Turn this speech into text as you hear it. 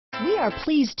We are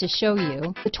pleased to show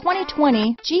you the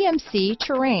 2020 GMC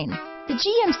Terrain. The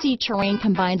GMC Terrain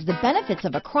combines the benefits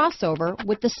of a crossover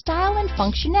with the style and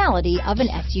functionality of an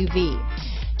SUV.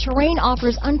 Terrain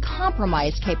offers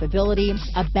uncompromised capability,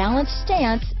 a balanced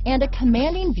stance, and a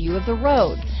commanding view of the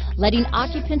road, letting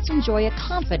occupants enjoy a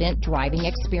confident driving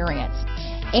experience.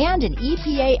 And an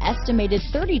EPA estimated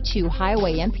 32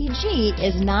 highway MPG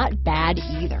is not bad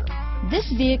either.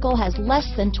 This vehicle has less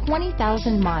than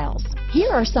 20,000 miles. Here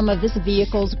are some of this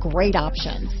vehicle's great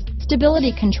options: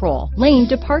 stability control, lane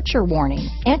departure warning,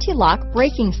 anti-lock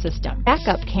braking system,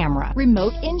 backup camera,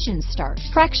 remote engine start,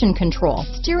 traction control,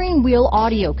 steering wheel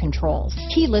audio controls,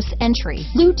 keyless entry,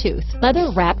 Bluetooth,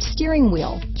 leather-wrapped steering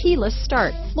wheel, keyless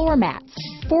start, floor mats,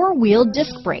 four-wheel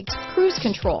disc brakes, cruise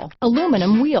control,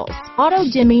 aluminum wheels,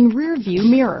 auto-dimming rear-view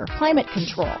mirror, climate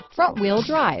control, front-wheel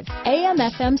drive,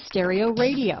 AM/FM stereo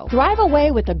radio. Drive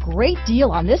away with a great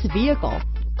deal on this vehicle.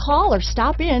 Call or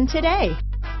stop in today.